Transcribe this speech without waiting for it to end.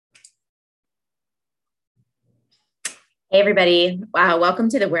Hey, everybody. Welcome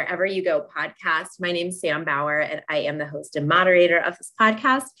to the Wherever You Go podcast. My name is Sam Bauer, and I am the host and moderator of this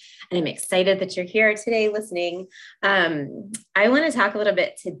podcast. And I'm excited that you're here today listening. I want to talk a little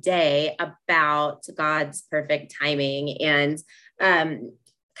bit today about God's perfect timing and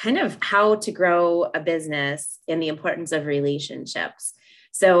kind of how to grow a business and the importance of relationships.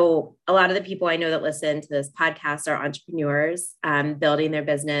 So a lot of the people I know that listen to this podcast are entrepreneurs, building their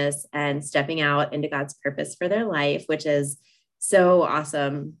business and stepping out into God's purpose for their life, which is so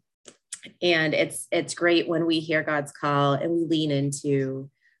awesome. And it's great when we hear God's call and we lean into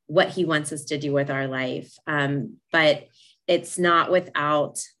what he wants us to do with our life. But it's not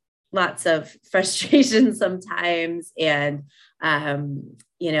without lots of frustration sometimes and,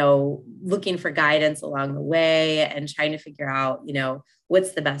 looking for guidance along the way and trying to figure out,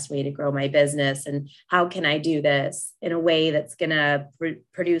 what's the best way to grow my business and how can I do this in a way that's going to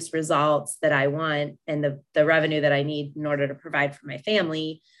produce results that I want and the revenue that I need in order to provide for my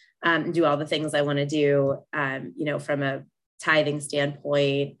family, do all the things I want to do, from a tithing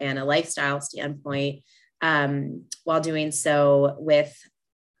standpoint and a lifestyle standpoint, while doing so with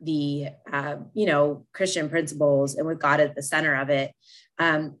the, Christian principles and with God at the center of it.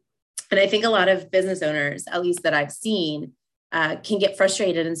 And I think a lot of business owners, at least that I've seen, can get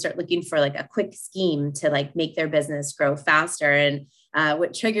frustrated and start looking for like a quick scheme to like make their business grow faster. And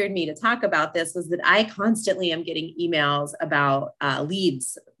what triggered me to talk about this was that I constantly am getting emails about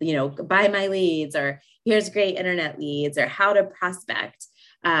leads, buy my leads, or here's great internet leads, or how to prospect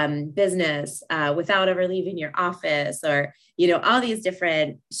business without ever leaving your office, or, all these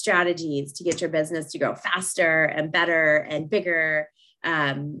different strategies to get your business to grow faster and better and bigger,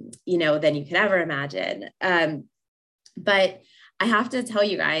 than you could ever imagine. But I have to tell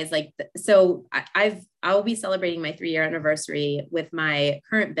you guys, I'll be celebrating my 3-year anniversary with my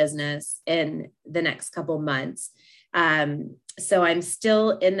current business in the next couple months. So I'm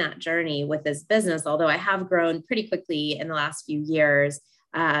still in that journey with this business, although I have grown pretty quickly in the last few years,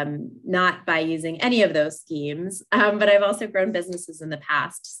 not by using any of those schemes, but I've also grown businesses in the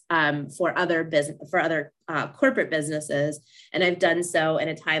past for other corporate businesses, and I've done so in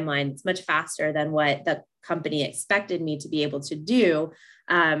a timeline that's much faster than what the company expected me to be able to do,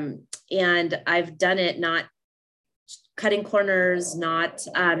 and I've done it not cutting corners, not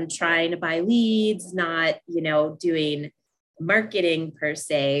trying to buy leads, not doing marketing per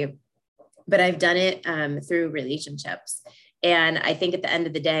se, but I've done it through relationships. And I think at the end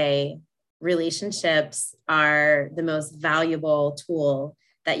of the day, relationships are the most valuable tool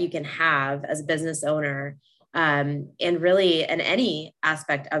that you can have as a business owner, and really in any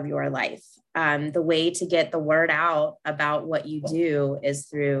aspect of your life. The way to get the word out about what you do is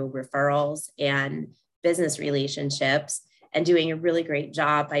through referrals and business relationships, and doing a really great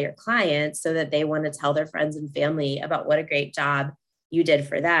job by your clients so that they want to tell their friends and family about what a great job you did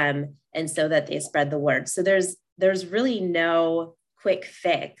for them, and so that they spread the word. So there's really no quick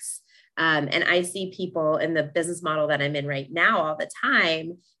fix. And I see people in the business model that I'm in right now all the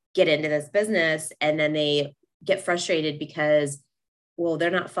time get into this business, and then they get frustrated because, well, they're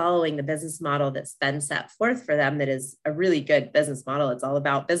not following the business model that's been set forth for them. That is a really good business model. It's all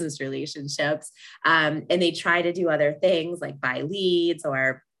about business relationships. And they try to do other things like buy leads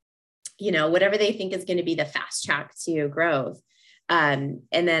or, whatever they think is going to be the fast track to growth. And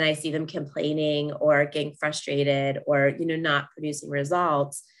then I see them complaining or getting frustrated or, not producing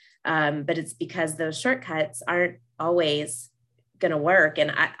results. But it's because those shortcuts aren't always going to work.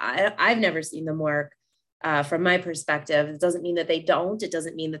 And I've never seen them work from my perspective. It doesn't mean that they don't. It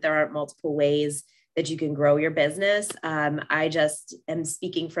doesn't mean that there aren't multiple ways that you can grow your business. I just am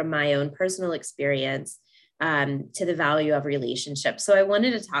speaking from my own personal experience to the value of relationships. So I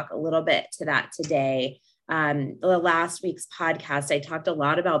wanted to talk a little bit to that today. The last week's podcast, I talked a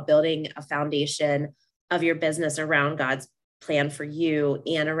lot about building a foundation of your business around God's plan for you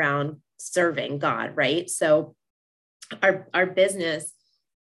and around serving God, right? So our business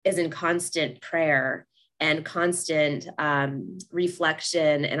is in constant prayer and constant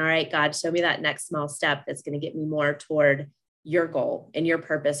reflection. And all right, God, show me that next small step that's going to get me more toward your goal and your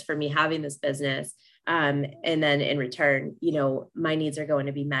purpose for me having this business. And then in return, my needs are going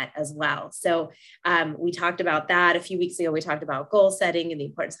to be met as well. So we talked about that a few weeks ago. We talked about goal setting and the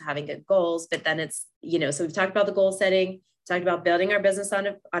importance of having good goals, but then it's, so we've talked about the goal setting, talked about building our business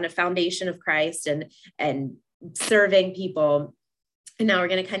on a foundation of Christ and serving people. And now we're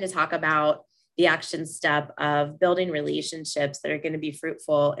going to kind of talk about the action step of building relationships that are going to be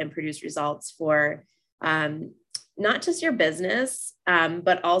fruitful and produce results for not just your business,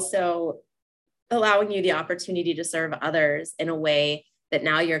 but also allowing you the opportunity to serve others in a way that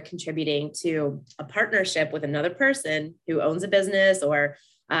now you're contributing to a partnership with another person who owns a business or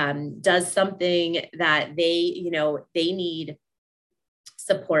does something that they need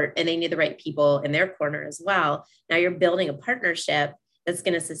support and they need the right people in their corner as well. Now you're building a partnership that's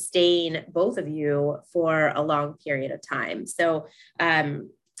going to sustain both of you for a long period of time. So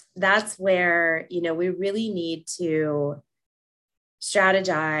that's where, we really need to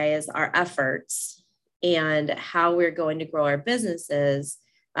strategize our efforts and how we're going to grow our businesses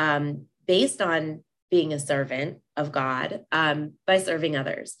based on being a servant of God by serving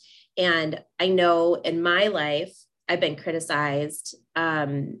others. And I know in my life, I've been criticized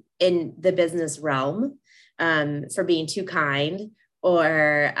in the business realm for being too kind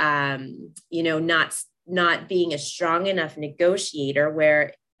or, not being a strong enough negotiator,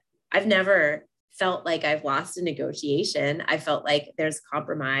 where I've never felt like I've lost a negotiation. I felt like there's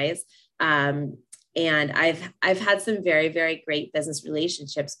compromise. And I've had some very, very great business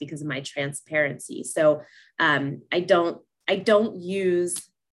relationships because of my transparency. So I don't use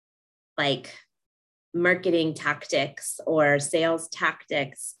like marketing tactics or sales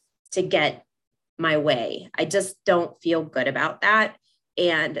tactics to get my way. I just don't feel good about that.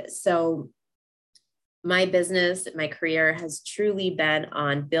 And so my business, my career has truly been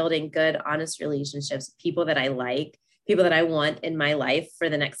on building good, honest relationships with people that I like, people that I want in my life for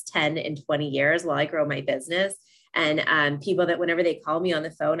the next 10 and 20 years while I grow my business. And people that whenever they call me on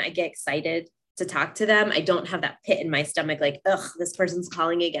the phone, I get excited to talk to them. I don't have that pit in my stomach, like, ugh, this person's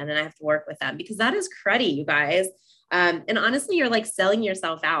calling again and I have to work with them, because that is cruddy, you guys. And honestly, you're like selling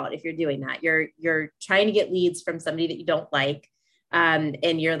yourself out if you're doing that. You're trying to get leads from somebody that you don't like.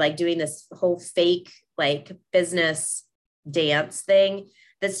 And you're like doing this whole fake like business dance thing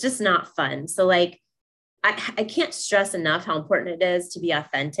that's just not fun. So like, I can't stress enough how important it is to be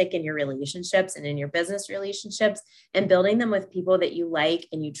authentic in your relationships and in your business relationships, and building them with people that you like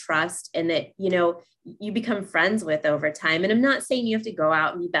and you trust and that, you become friends with over time. And I'm not saying you have to go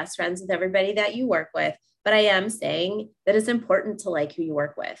out and be best friends with everybody that you work with, but I am saying that it's important to like who you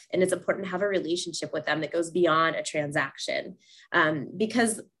work with. And it's important to have a relationship with them that goes beyond a transaction,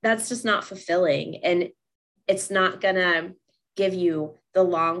 because that's just not fulfilling. And it's not going to give you the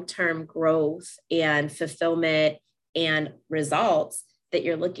long-term growth and fulfillment and results that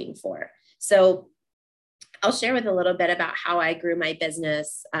you're looking for. So I'll share with a little bit about how I grew my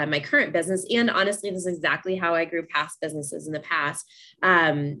business, my current business. And honestly, this is exactly how I grew past businesses in the past.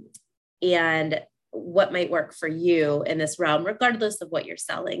 And what might work for you in this realm, regardless of what you're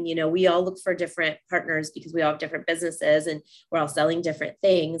selling. We all look for different partners because we all have different businesses and we're all selling different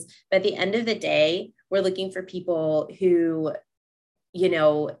things. But at the end of the day, we're looking for people who,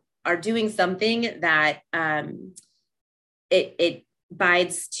 are doing something that it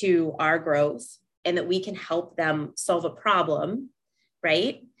bides to our growth and that we can help them solve a problem,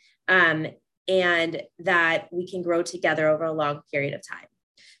 right? And that we can grow together over a long period of time.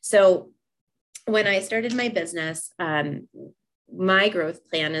 So when I started my business, my growth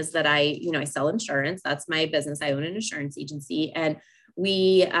plan is that I sell insurance. That's my business. I own an insurance agency, and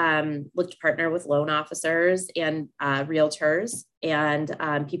we look to partner with loan officers and realtors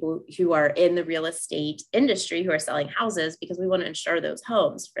and people who are in the real estate industry who are selling houses, because we want to insure those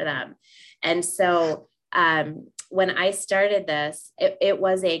homes for them. And so when I started this, it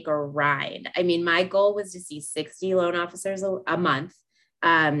was a grind. I mean, my goal was to see 60 loan officers a month.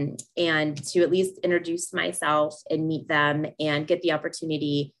 And to at least introduce myself and meet them and get the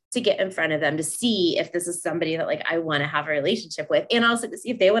opportunity to get in front of them to see if this is somebody that like I want to have a relationship with, and also to see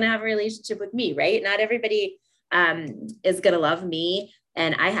if they want to have a relationship with me, right? Not everybody is going to love me.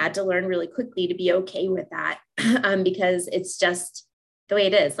 And I had to learn really quickly to be okay with that because it's just the way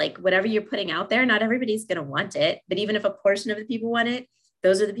it is. Like whatever you're putting out there, not everybody's going to want it. But even if a portion of the people want it,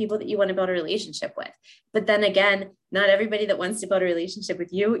 those are the people that you want to build a relationship with. But then again, not everybody that wants to build a relationship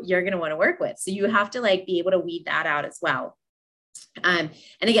with you, you're going to want to work with. So you have to like be able to weed that out as well. And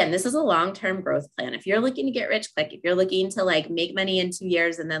again, this is a long-term growth plan. If you're looking to get rich quick, if you're looking to like make money in 2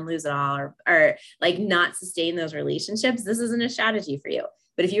 years and then lose it all or like not sustain those relationships, this isn't a strategy for you.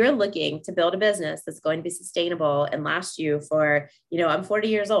 But if you're looking to build a business that's going to be sustainable and last you for, I'm 40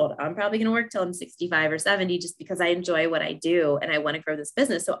 years old, I'm probably going to work till I'm 65 or 70 just because I enjoy what I do and I want to grow this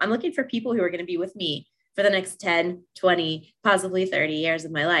business. So I'm looking for people who are going to be with me for the next 10, 20, possibly 30 years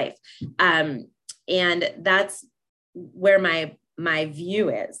of my life. And that's where my view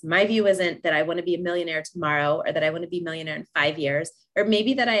is. My view isn't that I want to be a millionaire tomorrow or that I want to be a millionaire in 5 years, or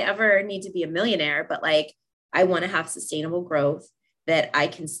maybe that I ever need to be a millionaire, but like, I want to have sustainable growth, that I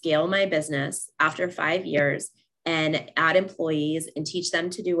can scale my business after 5 years and add employees and teach them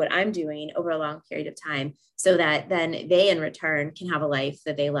to do what I'm doing over a long period of time, so that then they in return can have a life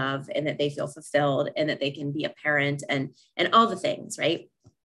that they love and that they feel fulfilled and that they can be a parent and all the things, right?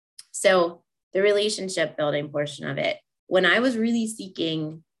 So the relationship building portion of it, when I was really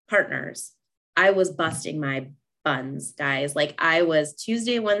seeking partners, I was busting my buns, guys. Like I was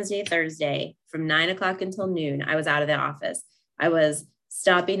Tuesday, Wednesday, Thursday from 9 o'clock until noon. I was out of the office. I was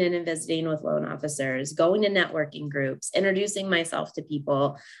stopping in and visiting with loan officers, going to networking groups, introducing myself to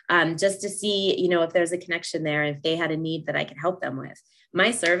people, just to see, if there's a connection there, if they had a need that I could help them with.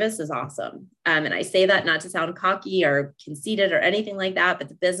 My service is awesome. And I say that not to sound cocky or conceited or anything like that, but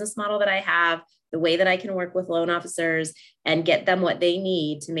the business model that I have, the way that I can work with loan officers and get them what they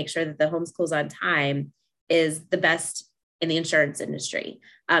need to make sure that the homes close on time is the best in the insurance industry.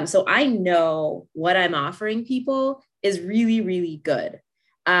 So I know what I'm offering people is really, really good.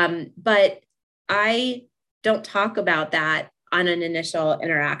 But I don't talk about that on an initial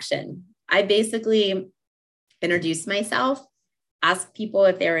interaction. I basically introduce myself, ask people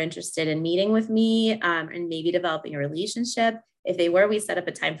if they're interested in meeting with me, and maybe developing a relationship. If they were, we set up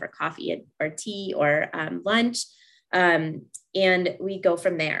a time for coffee or tea or lunch. And we go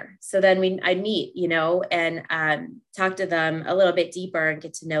from there. So then I meet, and talk to them a little bit deeper and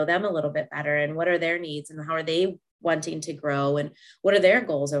get to know them a little bit better. And what are their needs and how are they wanting to grow and what are their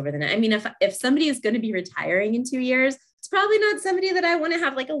goals over the next? I mean, if somebody is going to be retiring in 2 years, it's probably not somebody that I want to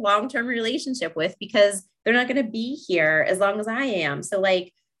have like a long-term relationship with, because they're not going to be here as long as I am. So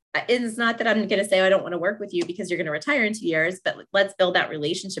like, it's not that I'm going to say, I don't want to work with you because you're going to retire in 2 years, but let's build that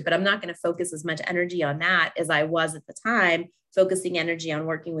relationship. But I'm not going to focus as much energy on that as I was at the time, focusing energy on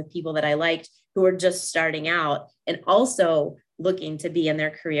working with people that I liked who were just starting out and also looking to be in their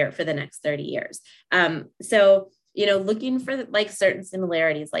career for the next 30 years. So, looking for like certain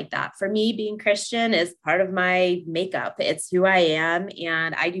similarities like that. For me, being Christian is part of my makeup. It's who I am.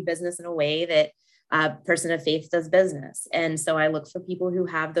 And I do business in a way that a person of faith does business. And so I look for people who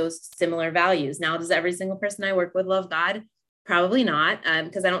have those similar values. Now, does every single person I work with love God? Probably not,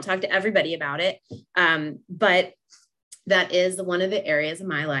 because I don't talk to everybody about it. But that is one of the areas of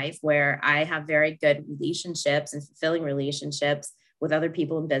my life where I have very good relationships and fulfilling relationships with other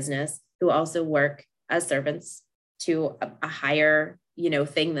people in business who also work as servants to a higher,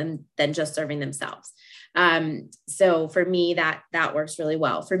 thing than just serving themselves. So for me, that works really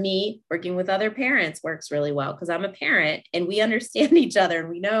well. For me, working with other parents works really well because I'm a parent and we understand each other and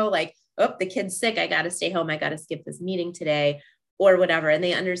we know like, oh, the kid's sick. I got to stay home. I got to skip this meeting today or whatever. And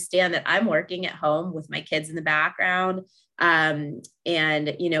they understand that I'm working at home with my kids in the background, and,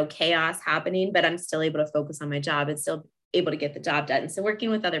 chaos happening, but I'm still able to focus on my job and still able to get the job done. So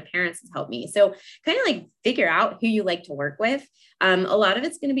working with other parents has helped me. So kind of like figure out who you like to work with. A lot of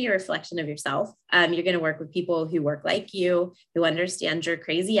it's going to be a reflection of yourself. You're going to work with people who work like you, who understand your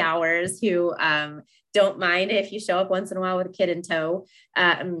crazy hours, who don't mind if you show up once in a while with a kid in tow,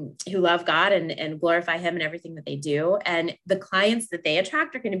 who love God and glorify him in everything that they do. And the clients that they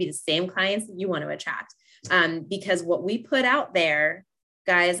attract are going to be the same clients that you want to attract. Because what we put out there,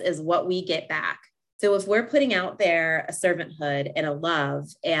 guys, is what we get back. So if we're putting out there a servanthood and a love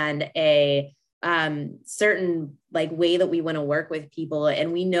and a certain like way that we want to work with people,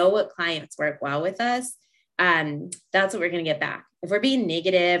 and we know what clients work well with us, that's what we're going to get back. If we're being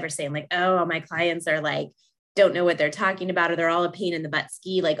negative or saying like, oh, my clients are like, don't know what they're talking about, or they're all a pain in the butt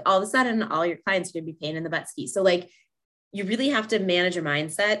ski, like all of a sudden, all your clients are going to be pain in the butt ski. So like, you really have to manage your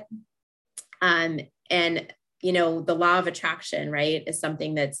mindset. And, the law of attraction, right, is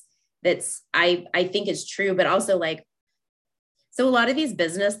something that's I think is true, but also like, so a lot of these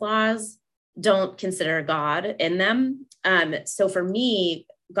business laws don't consider God in them. So for me,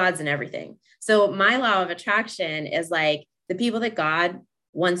 God's in everything. So my law of attraction is like the people that God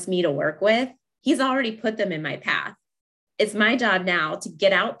wants me to work with, he's already put them in my path. It's my job now to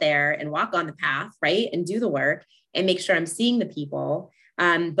get out there and walk on the path, right? And do the work and make sure I'm seeing the people.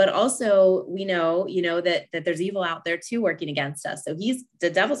 But also we know, that there's evil out there too, working against us. So the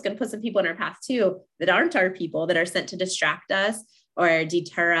devil's going to put some people in our path too, that aren't our people, that are sent to distract us or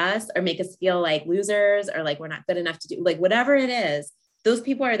deter us or make us feel like losers or like we're not good enough to do, like whatever it is, those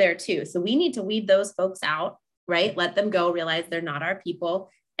people are there too. So we need to weed those folks out, right? Let them go, realize they're not our people.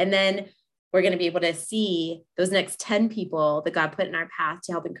 And then we're going to be able to see those next 10 people that God put in our path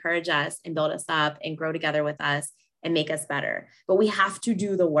to help encourage us and build us up and grow together with us and make us better. But we have to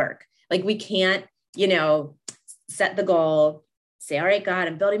do the work. Like we can't, set the goal, say, all right, God,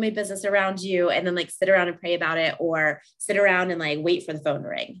 I'm building my business around you. And then like sit around and pray about it or sit around and like wait for the phone to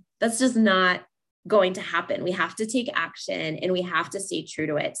ring. That's just not going to happen. We have to take action and we have to stay true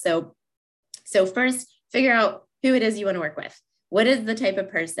to it. So first figure out who it is you want to work with. What is the type of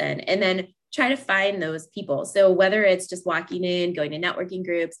person? And then try to find those people. So whether it's just walking in, going to networking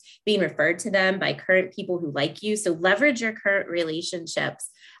groups, being referred to them by current people who like you. So leverage your current relationships,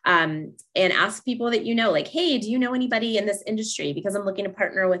 and ask people that you know, like, hey, do you know anybody in this industry? Because I'm looking to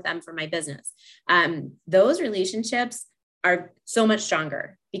partner with them for my business. Those relationships are so much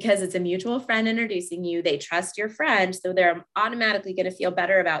stronger because it's a mutual friend introducing you. They trust your friend. So they're automatically going to feel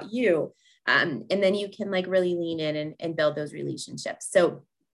better about you. And then you can like really lean in and build those relationships. So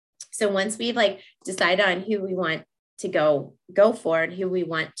once we've like decided on who we want to go for and who we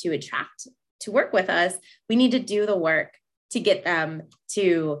want to attract to work with us, we need to do the work to get them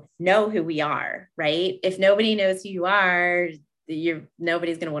to know who we are, right? If nobody knows who you are,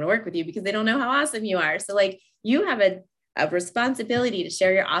 nobody's going to want to work with you because they don't know how awesome you are. So like you have a responsibility to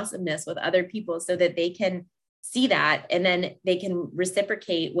share your awesomeness with other people so that they can see that and then they can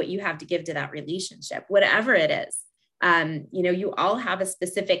reciprocate what you have to give to that relationship, whatever it is. You all have a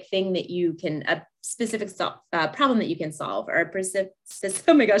specific thing that you can, a specific problem that you can solve, or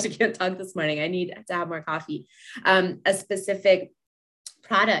oh my gosh, I can't talk this morning. I need to have more coffee. A specific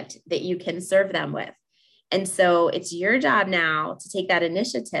product that you can serve them with. And so it's your job now to take that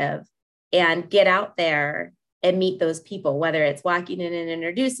initiative and get out there and meet those people, whether it's walking in and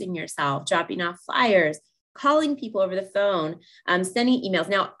introducing yourself, dropping off flyers, calling people over the phone, sending emails.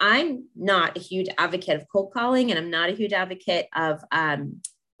 Now, I'm not a huge advocate of cold calling, and I'm not a huge advocate of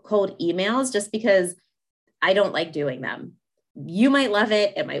cold emails just because I don't like doing them. You might love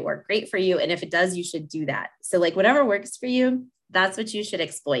it. It might work great for you. And if it does, you should do that. So like whatever works for you, that's what you should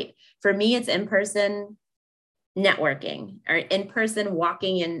exploit. For me, it's in-person networking or in-person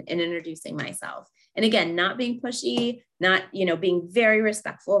walking in and introducing myself. And again, not being pushy, not, being very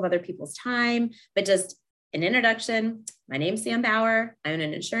respectful of other people's time, but just an introduction. My name's Sam Bauer. I own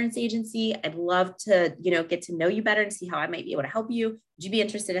an insurance agency. I'd love to, get to know you better and see how I might be able to help you. Would you be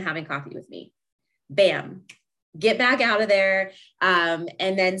interested in having coffee with me? Bam. Get back out of there. And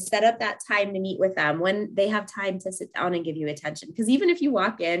then set up that time to meet with them when they have time to sit down and give you attention. Because even if you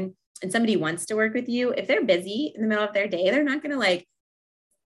walk in and somebody wants to work with you, if they're busy in the middle of their day, they're not going to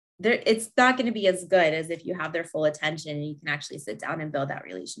it's not going to be as good as if you have their full attention and you can actually sit down and build that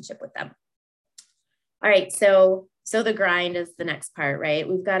relationship with them. All right. So the grind is the next part, right?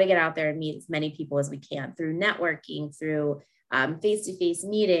 We've got to get out there and meet as many people as we can through networking, through face-to-face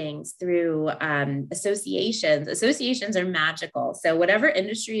meetings, through associations. Associations are magical. So whatever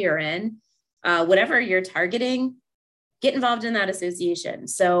industry you're in, whatever you're targeting, get involved in that association.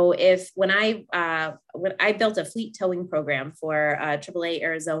 So when I built a fleet towing program for AAA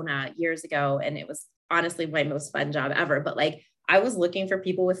Arizona years ago, and it was honestly my most fun job ever, but I was looking for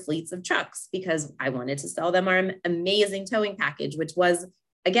people with fleets of trucks because I wanted to sell them our amazing towing package, which was,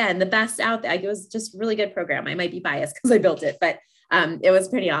 again, the best out there. It was just a really good program. I might be biased because I built it, but it was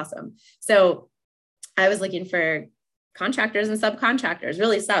pretty awesome. So I was looking for contractors and subcontractors,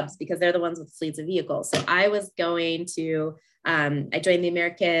 really subs, because they're the ones with fleets of vehicles. So I was going to, I joined the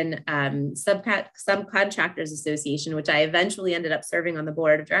American Subcontractors Association, which I eventually ended up serving on the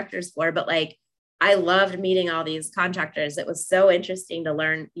board of directors for, but I loved meeting all these contractors. It was so interesting to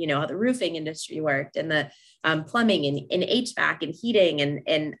learn, how the roofing industry worked and the plumbing and HVAC and heating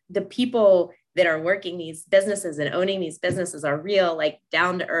and the people that are working these businesses and owning these businesses are real,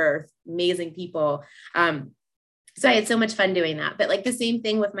 down to earth, amazing people. So I had so much fun doing that, but the same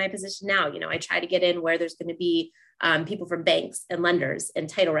thing with my position now, I try to get in where there's going to be people from banks and lenders and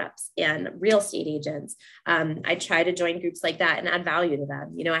title reps and real estate agents. I try to join groups like that and add value to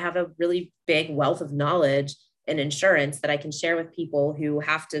them. I have a really big wealth of knowledge in insurance that I can share with people who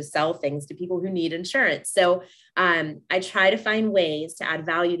have to sell things to people who need insurance. So I try to find ways to add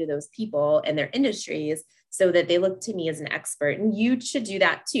value to those people and their industries so that they look to me as an expert. And you should do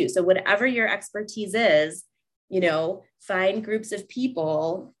that too. So whatever your expertise is, find groups of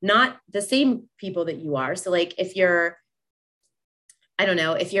people, not the same people that you are. So if you're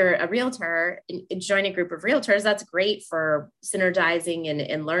a realtor, join a group of realtors, that's great for synergizing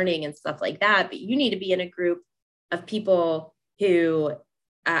and learning and stuff like that. But you need to be in a group of people who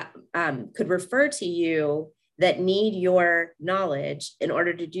could refer to you that need your knowledge in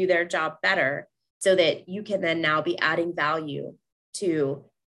order to do their job better so that you can then now be adding value to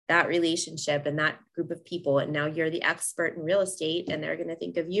that relationship and that group of people. And now you're the expert in real estate and they're going to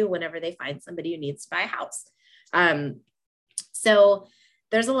think of you whenever they find somebody who needs to buy a house. So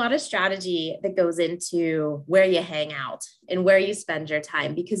there's a lot of strategy that goes into where you hang out and where you spend your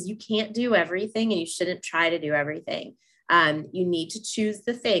time, because you can't do everything and you shouldn't try to do everything. You need to choose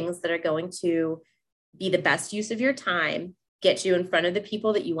the things that are going to be the best use of your time, get you in front of the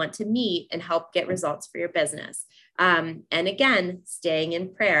people that you want to meet and help get results for your business. And again, staying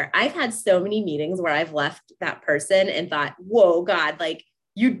in prayer. I've had so many meetings where I've left that person and thought, whoa, God, like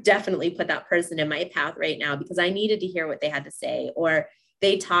you definitely put that person in my path right now because I needed to hear what they had to say, or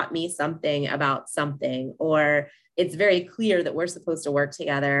they taught me something about something, or it's very clear that we're supposed to work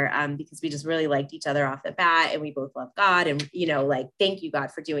together because we just really liked each other off the bat and we both love God. And, like, thank you,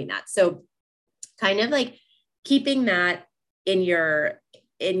 God, for doing that. So kind of like keeping that in your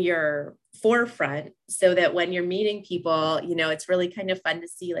forefront so that when you're meeting people, it's really kind of fun to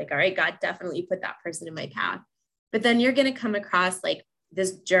see like, all right, God definitely put that person in my path. But then you're going to come across like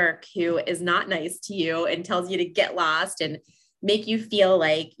this jerk who is not nice to you and tells you to get lost and make you feel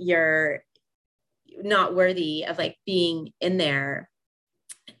like you're not worthy of like being in there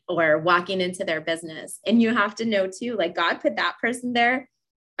or walking into their business. And you have to know too, like God put that person there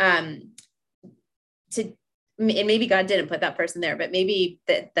and maybe God didn't put that person there, but maybe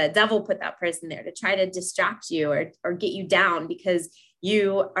the devil put that person there to try to distract you or get you down because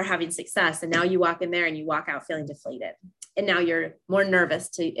you are having success. And now you walk in there and you walk out feeling deflated. And now you're more nervous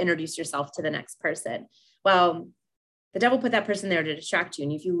to introduce yourself to the next person. Well, the devil put that person there to distract you.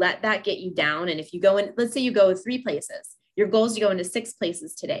 And if you let that get you down, and if you go in, let's say you go 3 places, your goal is to go into 6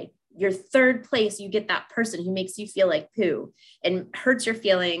 places today. Your 3rd place, you get that person who makes you feel like poo and hurts your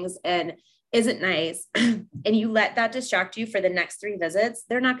feelings and isn't nice. And you let that distract you for the next 3 visits,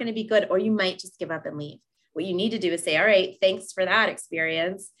 they're not going to be good, or you might just give up and leave. What you need to do is say, all right, thanks for that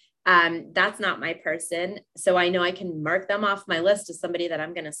experience. That's not my person. So I know I can mark them off my list as somebody that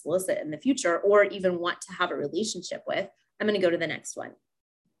I'm going to solicit in the future or even want to have a relationship with. I'm going to go to the next one.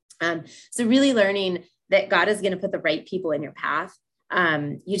 So really learning that God is going to put the right people in your path.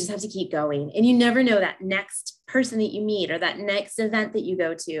 You just have to keep going, and you never know that next person that you meet or that next event that you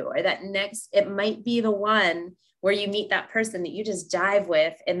go to, or that next, it might be the one where you meet that person that you just jive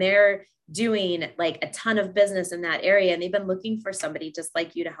with and they're doing like a ton of business in that area. And they've been looking for somebody just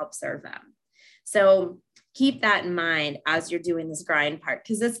like you to help serve them. So keep that in mind as you're doing this grind part,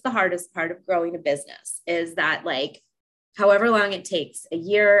 because it's the hardest part of growing a business is that like, however long it takes, a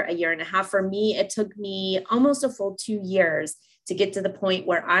year and a half. For me, it took me almost a full 2 years to get to the point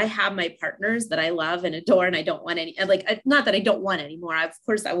where I have my partners that I love and adore, and I don't want any, like, not that I don't want any more. Of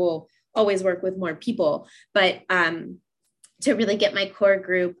course, I will always work with more people, but to really get my core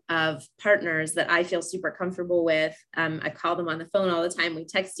group of partners that I feel super comfortable with. I call them on the phone all the time. We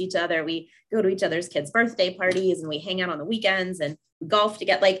text each other. We go to each other's kids' birthday parties and we hang out on the weekends and we golf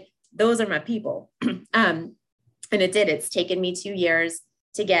together. Like, those are my people. And it's taken me 2 years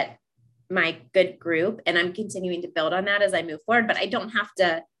to get my good group, and I'm continuing to build on that as I move forward, but I don't have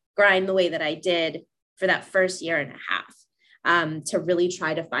to grind the way that I did for that first year and a half to really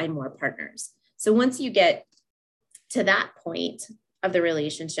try to find more partners. So once you get to that point of the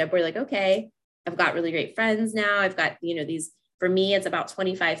relationship, we're like, okay, I've got really great friends now. I've got, these, for me, it's about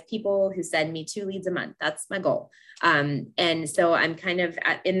 25 people who send me 2 leads a month. That's my goal. And so I'm kind of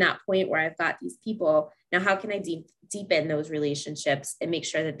in that point where I've got these people. Now, how can I deepen those relationships and make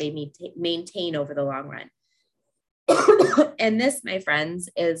sure that they maintain over the long run? And this, my friends,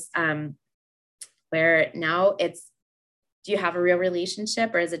 is where now it's, do you have a real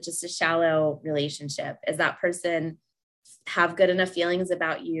relationship, or is it just a shallow relationship? Is that person have good enough feelings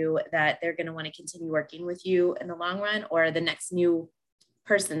about you that they're going to want to continue working with you in the long run, or the next new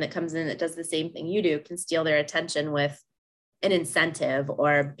person that comes in that does the same thing you do can steal their attention with an incentive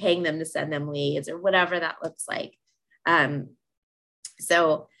or paying them to send them leads or whatever that looks like. And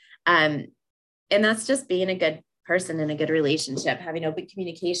that's just being a good person in a good relationship, having open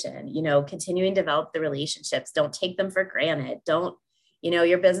communication, continuing to develop the relationships. Don't take them for granted. Don't,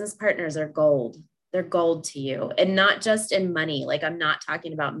 your business partners are gold. They're gold to you, and not just in money. Like, I'm not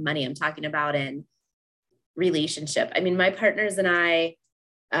talking about money. I'm talking about in relationship. I mean, my partners and I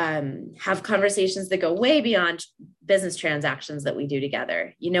have conversations that go way beyond business transactions that we do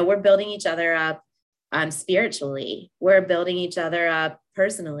together. We're building each other up spiritually. We're building each other up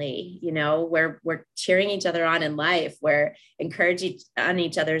personally. We're cheering each other on in life. We're encouraging on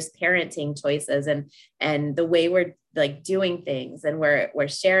each other's parenting choices and the way we're like doing things. And we're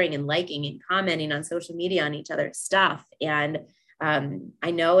sharing and liking and commenting on social media on each other's stuff. And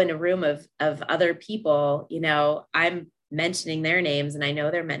I know in a room of other people, I'm mentioning their names and I know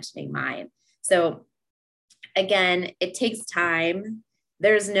they're mentioning mine. So again, it takes time.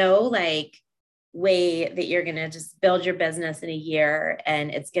 There's no like way that you're going to just build your business in a year and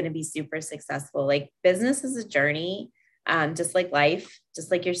it's going to be super successful. Like, business is a journey, just like life,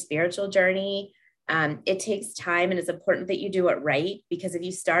 just like your spiritual journey. It takes time, and it's important that you do it right, because if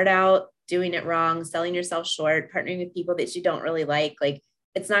you start out doing it wrong, selling yourself short, partnering with people that you don't really like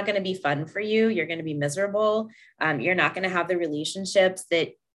it's not going to be fun for you. You're going to be miserable. You're not going to have the relationships that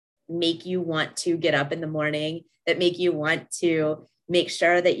make you want to get up in the morning, that make you want to make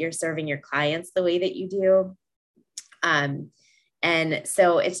sure that you're serving your clients the way that you do. And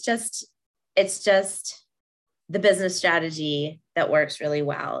so it's just the business strategy that works really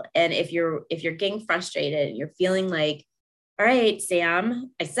well. And if you're getting frustrated, you're feeling like, all right,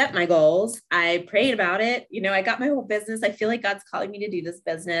 Sam, I set my goals. I prayed about it. I got my whole business. I feel like God's calling me to do this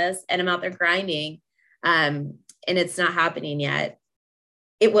business, and I'm out there grinding. And it's not happening yet.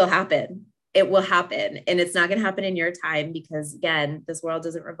 It will happen. It will happen. And it's not going to happen in your time, because again, this world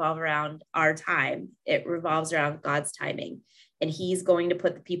doesn't revolve around our time. It revolves around God's timing. And he's going to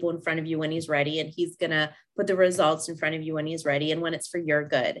put the people in front of you when he's ready. And he's going to put the results in front of you when he's ready and when it's for your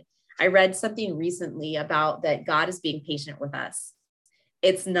good. I read something recently about that God is being patient with us.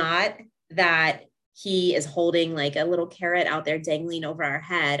 It's not that he is holding like a little carrot out there dangling over our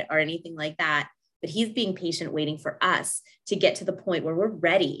head or anything like that, but he's being patient, waiting for us to get to the point where we're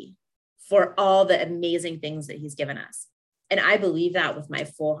ready for all the amazing things that he's given us. And I believe that with my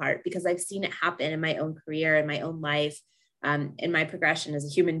full heart, because I've seen it happen in my own career, in my own life, in my progression as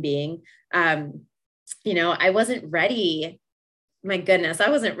a human being. I wasn't ready. My goodness,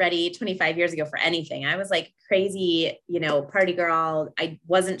 I wasn't ready 25 years ago for anything. I was like crazy, party girl. I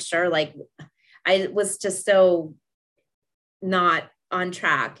wasn't sure, like I was just so not on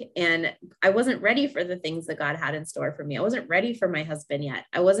track, and I wasn't ready for the things that God had in store for me. I wasn't ready for my husband yet.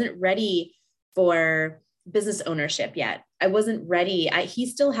 I wasn't ready for business ownership yet. I wasn't ready. He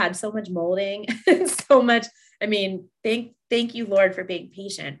still had so much molding and so much. I mean, thank you, Lord, for being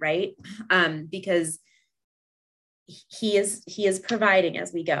patient, right? Because he is providing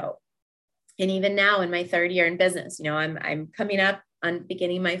as we go. And even now in my third year in business, I'm coming up on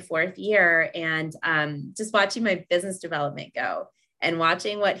beginning my fourth year, and just watching my business development go and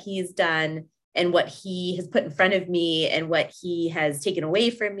watching what he's done and what he has put in front of me and what he has taken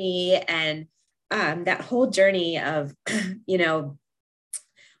away from me. And that whole journey of,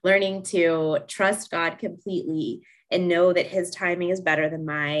 learning to trust God completely and know that his timing is better than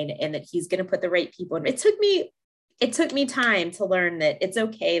mine, and that he's going to put the right people in. It took me time to learn that it's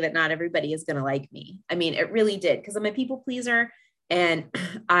okay that not everybody is going to like me. I mean, it really did, because I'm a people pleaser. And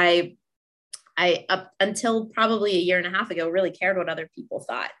I up until probably a year and a half ago, really cared what other people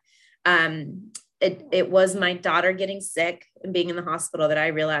thought. It was my daughter getting sick and being in the hospital that I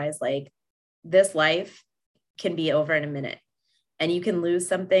realized, like, this life can be over in a minute, and you can lose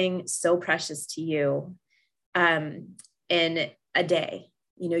something so precious to you in a day.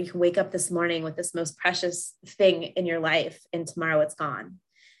 You can wake up this morning with this most precious thing in your life, and tomorrow it's gone.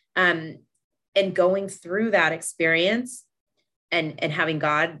 And going through that experience and having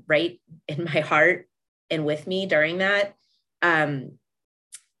God right in my heart and with me during that,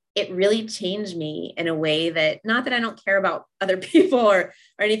 it really changed me in a way that, not that I don't care about other people or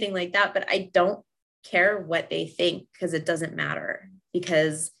anything like that, but I don't care what they think, because it doesn't matter,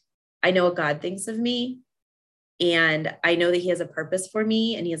 because I know what God thinks of me. And I know that he has a purpose for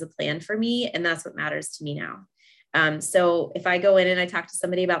me and he has a plan for me. And that's what matters to me now. So if I go in and I talk to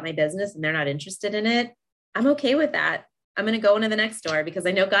somebody about my business and they're not interested in it, I'm okay with that. I'm going to go into the next door, because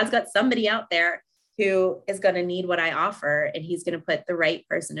I know God's got somebody out there who is going to need what I offer, and he's going to put the right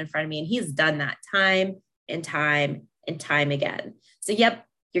person in front of me. And he's done that time and time and time again. So, yep,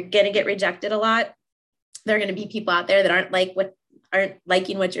 you're going to get rejected a lot. There are going to be people out there that aren't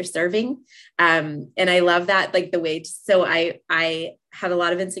liking what you're serving. And I love that, like the way, so I have a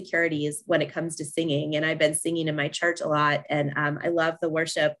lot of insecurities when it comes to singing, and I've been singing in my church a lot. And I love the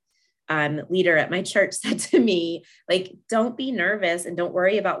worship leader at my church said to me, like, don't be nervous and don't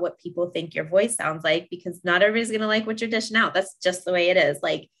worry about what people think your voice sounds like, because not everybody's going to like what you're dishing out. That's just the way it is.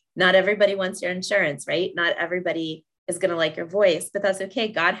 Like, not everybody wants your insurance, right? Not everybody is going to like your voice, but that's okay.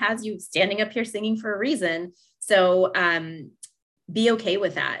 God has you standing up here singing for a reason. So, be okay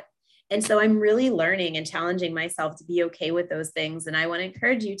with that. And so I'm really learning and challenging myself to be okay with those things. And I want to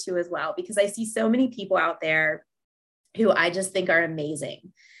encourage you to as well, because I see so many people out there who I just think are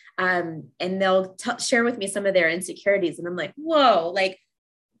amazing. And they'll share with me some of their insecurities. And I'm like, whoa, like,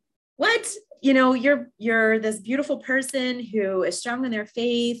 what? You're this beautiful person who is strong in their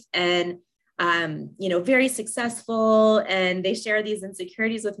faith and, very successful. And they share these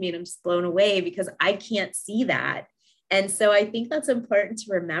insecurities with me, and I'm just blown away because I can't see that. And so I think that's important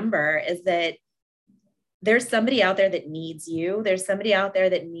to remember, is that there's somebody out there that needs you. There's somebody out there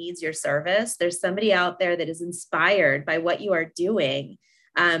that needs your service. There's somebody out there that is inspired by what you are doing,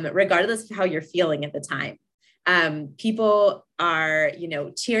 regardless of how you're feeling at the time. People are,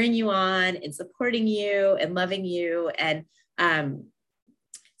 cheering you on and supporting you and loving you. And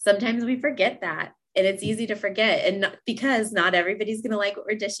sometimes we forget that. And it's easy to forget. And because not everybody's going to like what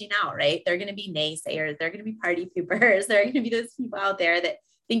we're dishing out, right? They're going to be naysayers. They're going to be party poopers. They're going to be those people out there that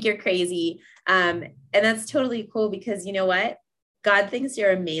think you're crazy. And that's totally cool because you know what? God thinks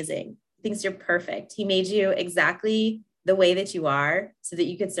you're amazing, thinks you're perfect. He made you exactly the way that you are so that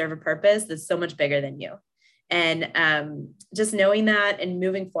you could serve a purpose that's so much bigger than you. And just knowing that and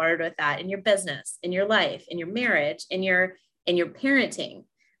moving forward with that in your business, in your life, in your marriage, in your parenting,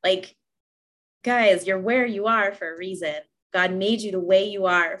 like, guys, you're where you are for a reason. God made you the way you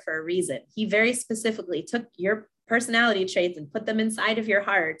are for a reason. He very specifically took your personality traits and put them inside of your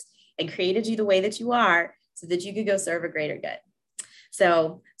heart and created you the way that you are so that you could go serve a greater good.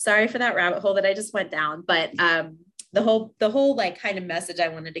 So sorry for that rabbit hole that I just went down, but the whole like kind of message I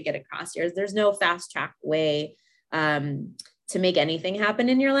wanted to get across here is there's no fast track way to make anything happen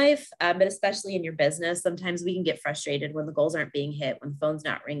in your life, but especially in your business. Sometimes we can get frustrated when the goals aren't being hit, when the phone's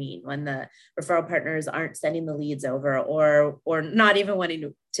not ringing, when the referral partners aren't sending the leads over, or not even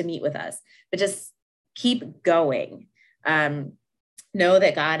wanting to meet with us. But just keep going. Know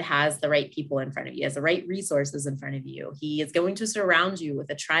that God has the right people in front of you, has the right resources in front of you. He is going to surround you with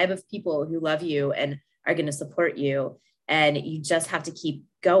a tribe of people who love you and are going to support you. And you just have to keep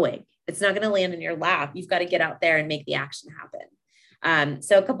going. It's not going to land in your lap. You've got to get out there and make the action happen.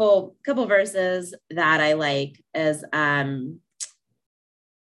 So a couple verses that I like is, dun,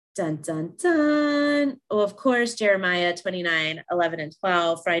 dun, dun. Oh, of course, Jeremiah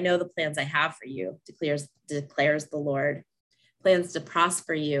 29:11-12. For I know the plans I have for you, declares the Lord. Plans to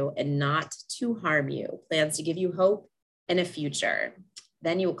prosper you and not to harm you. Plans to give you hope and a future.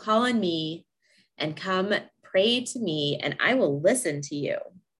 Then you will call on me and come pray to me, and I will listen to you.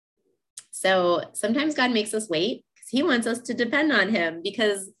 So sometimes God makes us wait because he wants us to depend on him,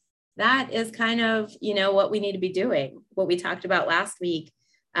 because that is kind of, what we need to be doing, what we talked about last week,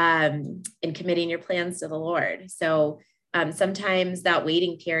 in committing your plans to the Lord. So sometimes that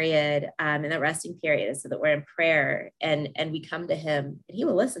waiting period and that resting period is so that we're in prayer and we come to him and he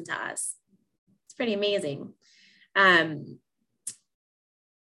will listen to us. It's pretty amazing.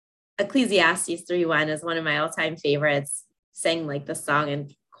 Ecclesiastes 3:1 is one of my all-time favorites. Sang like the song in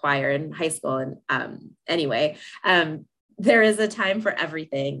choir in high school. And there is a time for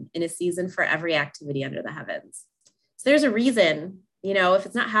everything and a season for every activity under the heavens. So there's a reason, if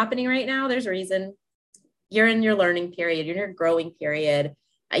it's not happening right now, there's a reason. You're in your learning period, you're in your growing period.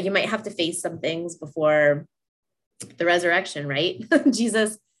 You might have to face some things before the resurrection, right?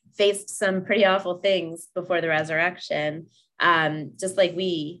 Jesus faced some pretty awful things before the resurrection. Just like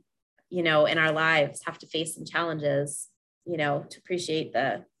we, in our lives have to face some challenges, to appreciate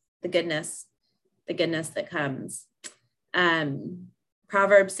the goodness that comes.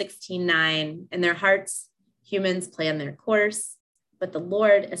 Proverbs 16:9, in their hearts, humans plan their course, but the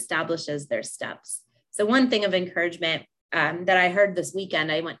Lord establishes their steps. So one thing of encouragement that I heard this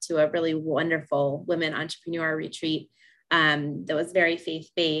weekend, I went to a really wonderful women entrepreneur retreat that was very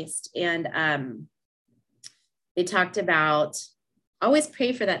faith-based. And they talked about always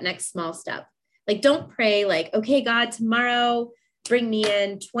pray for that next small step. Like, don't pray like, okay, God, tomorrow, bring me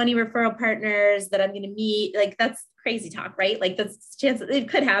in 20 referral partners that I'm going to meet. Like, that's crazy talk, right? Like, that's a chance that it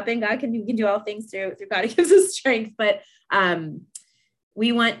could happen. We can do all things through God who gives us strength. But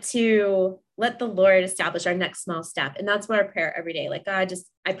we want to let the Lord establish our next small step. And that's what our prayer every day. Like, God,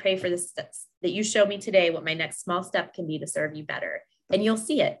 I pray for this, that you show me today what my next small step can be to serve you better. And you'll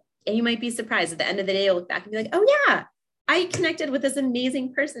see it. And you might be surprised at the end of the day, you'll look back and be like, oh yeah, I connected with this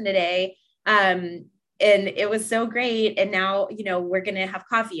amazing person today. And it was so great. And now, we're going to have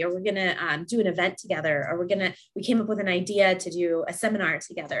coffee, or we're going to do an event together, or we came up with an idea to do a seminar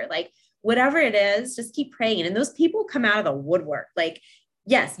together. Like, whatever it is, just keep praying. And those people come out of the woodwork. Like,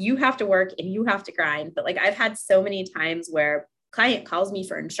 yes, you have to work and you have to grind. But like, I've had so many times where client calls me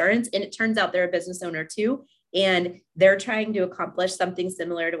for insurance and it turns out they're a business owner too. And they're trying to accomplish something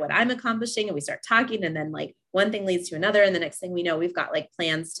similar to what I'm accomplishing. And we start talking, and then like one thing leads to another. And the next thing we know, we've got like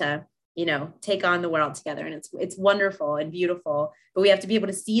plans to, take on the world together. And it's wonderful and beautiful, but we have to be able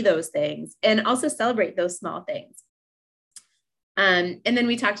to see those things and also celebrate those small things. And then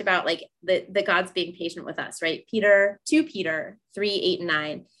we talked about like the God's being patient with us, right? Peter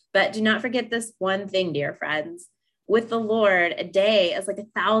 3:8-9. But do not forget this one thing, dear friends. With the Lord, a day is like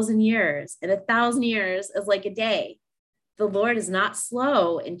 1,000 years, and 1,000 years is like a day. The Lord is not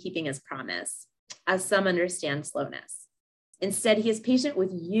slow in keeping his promise, as some understand slowness. Instead, he is patient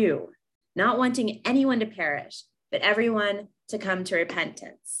with you, not wanting anyone to perish, but everyone to come to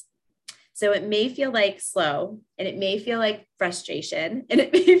repentance. So it may feel like slow, and it may feel like frustration, and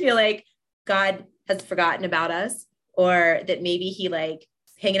it may feel like God has forgotten about us, or that maybe he like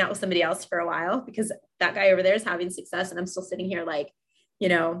hanging out with somebody else for a while because that guy over there is having success. And I'm still sitting here like,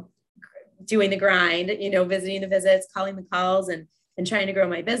 doing the grind, visiting the visits, calling the calls and trying to grow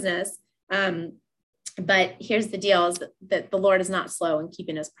my business. But here's the deal is that the Lord is not slow in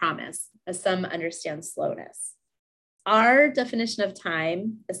keeping his promise, as some understand slowness. Our definition of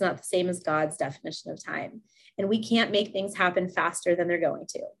time is not the same as God's definition of time. And we can't make things happen faster than they're going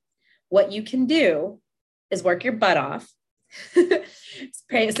to. What you can do is work your butt off.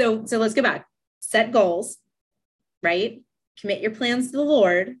 Pray. So let's go back. Set goals, right? Commit your plans to the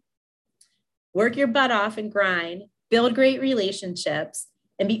Lord. Work your butt off and grind. Build great relationships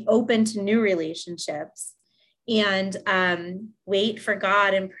and be open to new relationships. And wait for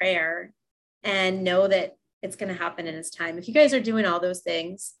God in prayer and know that it's going to happen in his time. If you guys are doing all those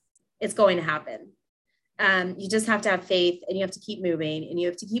things, it's going to happen. You just have to have faith and you have to keep moving and you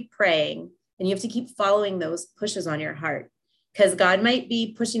have to keep praying and you have to keep following those pushes on your heart because God might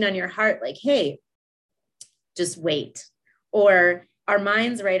be pushing on your heart like, hey, just wait. Or our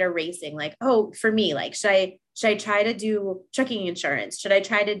minds, right, are racing like, oh, for me, like, should I try to do trucking insurance? Should I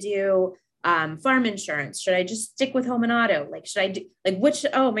try to do farm insurance? Should I just stick with home and auto? Like, should I do like which,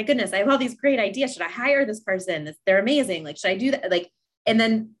 oh my goodness, I have all these great ideas. Should I hire this person? They're amazing. Like, should I do that? Like, and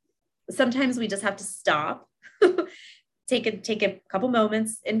then sometimes we just have to stop, take a couple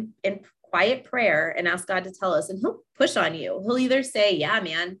moments in quiet prayer and ask God to tell us, and he'll push on you. He'll either say, yeah,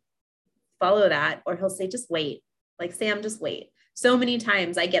 man, follow that. Or he'll say, just wait. Like, Sam, just wait. So many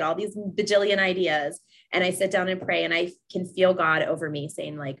times I get all these bajillion ideas and I sit down and pray and I can feel God over me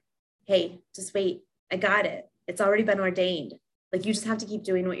saying like, hey, just wait. I got it. It's already been ordained. Like, you just have to keep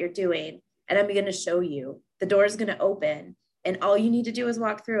doing what you're doing. And I'm going to show you. The door is going to open. And all you need to do is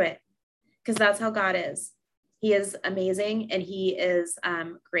walk through it. Because that's how God is. He is amazing. And he is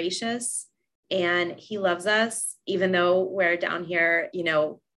gracious. And he loves us, even though we're down here,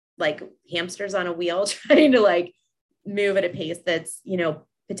 like hamsters on a wheel, trying to like move at a pace that's,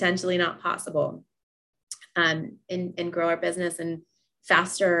 potentially not possible. And grow our business in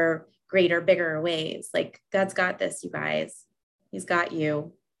faster, greater, bigger ways. Like, God's got this, you guys. He's got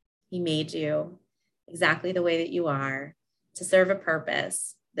you. He made you exactly the way that you are to serve a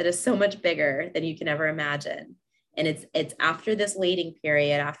purpose that is so much bigger than you can ever imagine. And it's after this waiting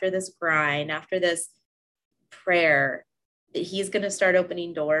period, after this grind, after this prayer, that he's going to start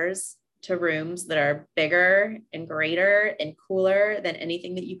opening doors to rooms that are bigger and greater and cooler than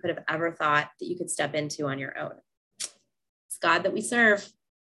anything that you could have ever thought that you could step into on your own. It's God that we serve.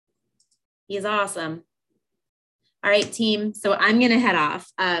 He's awesome. All right, team. So I'm going to head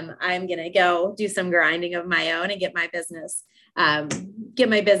off. I'm going to go do some grinding of my own and get my business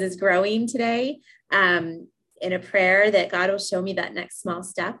growing today. In a prayer that God will show me that next small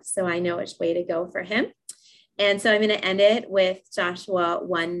step so I know which way to go for him. And so I'm going to end it with Joshua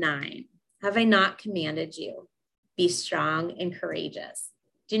 1:9. Have I not commanded you? Be strong and courageous.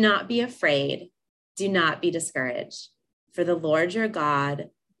 Do not be afraid. Do not be discouraged. For the Lord your God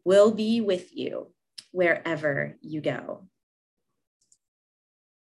will be with you wherever you go.